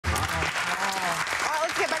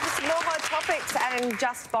topics, and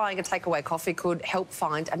just buying a takeaway coffee could help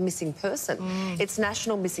find a missing person. It's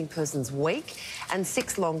National Missing Persons Week, and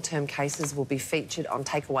 6 long-term cases will be featured on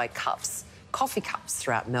takeaway cups, coffee cups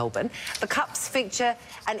throughout Melbourne. The cups feature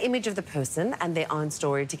an image of the person and their own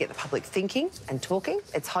story to get the public thinking and talking.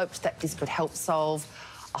 It's hoped that this could help solve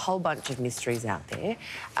a whole bunch of mysteries out there.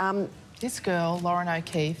 This girl, Lauren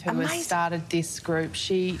O'Keefe, who has started this group,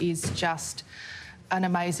 she is just an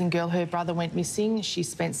amazing girl. Her brother went missing. She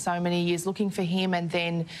spent so many years looking for him, and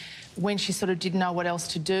then when she sort of didn't know what else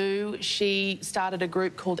to do, she started a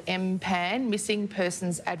group called MPAN, Missing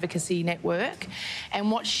Persons Advocacy Network.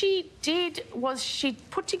 And what she did was she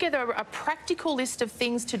put together a practical list of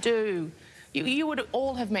things to do. You would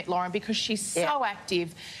all have met Lauren because she's so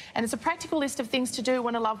active, and it's a practical list of things to do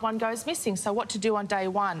when a loved one goes missing. So what to do on day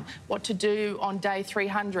 1, what to do on day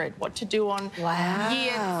 300, what to do on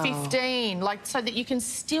year 15, like so that you can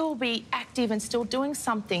still be active and still doing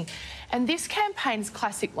something. And this campaign is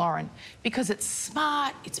classic Lauren because it's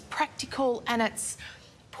smart, it's practical, and it's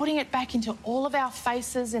putting it back into all of our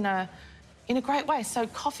faces in a great way. So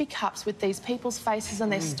coffee cups with these people's faces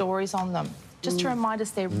and their stories on them, just to remind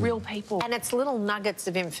us they're real people. And it's little nuggets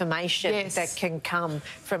of information that can come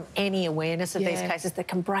from any awareness of these cases that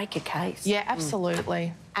can break a case. Yeah,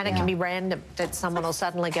 absolutely. And it can be random that someone will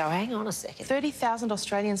suddenly go, hang on a second. 30,000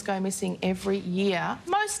 Australians go missing every year.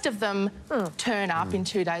 Most of them turn up in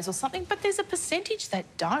 2 days or something, but there's a percentage that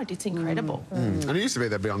don't. It's incredible. And it used to be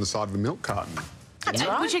they'd be on the side of a milk carton. That's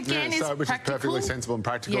right. Which again is which practical. is perfectly sensible and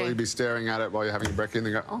practical. You'd be staring at it while you're having your brekkie and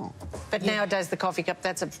then go, oh. But nowadays the coffee cup,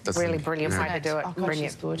 that's a really brilliant way to do it. Oh, gosh,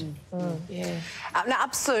 it's good. Now,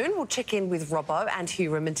 up soon, we'll check in with Robbo and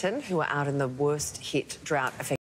Hugh Remington, who are out in the worst hit drought affected